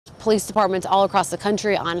police departments all across the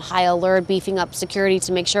country on high alert, beefing up security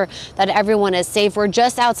to make sure that everyone is safe. We're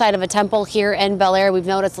just outside of a temple here in Bel Air. We've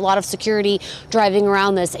noticed a lot of security driving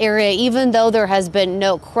around this area, even though there has been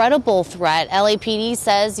no credible threat. LAPD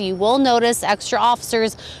says you will notice extra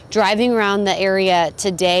officers driving around the area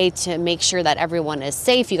today to make sure that everyone is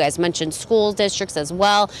safe. You guys mentioned school districts as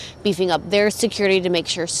well, beefing up their security to make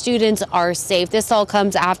sure students are safe. This all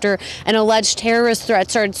comes after an alleged terrorist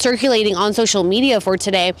threat started circulating on social media for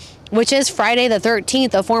today, which is Friday the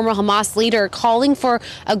 13th, a former Hamas leader calling for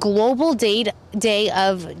a global day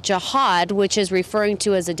of Jihad, which is referring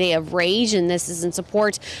to as a day of rage. And this is in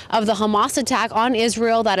support of the Hamas attack on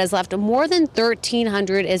Israel that has left more than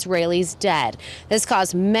 1,300 Israelis dead. This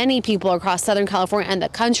caused many people across Southern California and the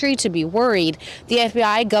country to be worried. The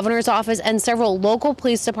FBI, governor's office, and several local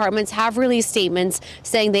police departments have released statements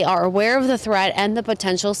saying they are aware of the threat and the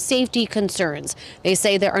potential safety concerns. They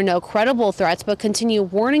say there are no credible threats, but continue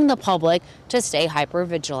warning the public to stay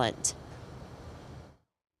hyper-vigilant.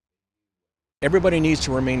 Everybody needs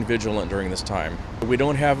to remain vigilant during this time. We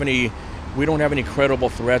don't have any credible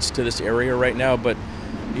threats to this area right now, but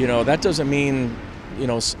that doesn't mean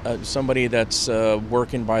somebody that's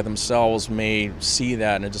working by themselves may see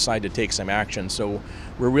that and decide to take some action. So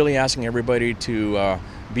we're really asking everybody to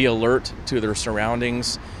be alert to their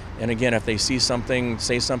surroundings, and again, if they see something,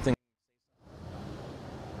 say something.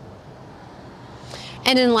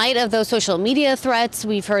 And in light of those social media threats,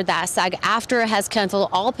 we've heard that SAG-AFTRA has canceled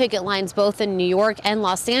all picket lines both in New York and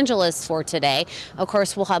Los Angeles for today. Of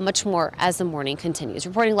course, we'll have much more as the morning continues.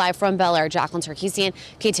 Reporting live from Bel Air, Jacqueline Sarkissian,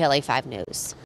 KTLA 5 News.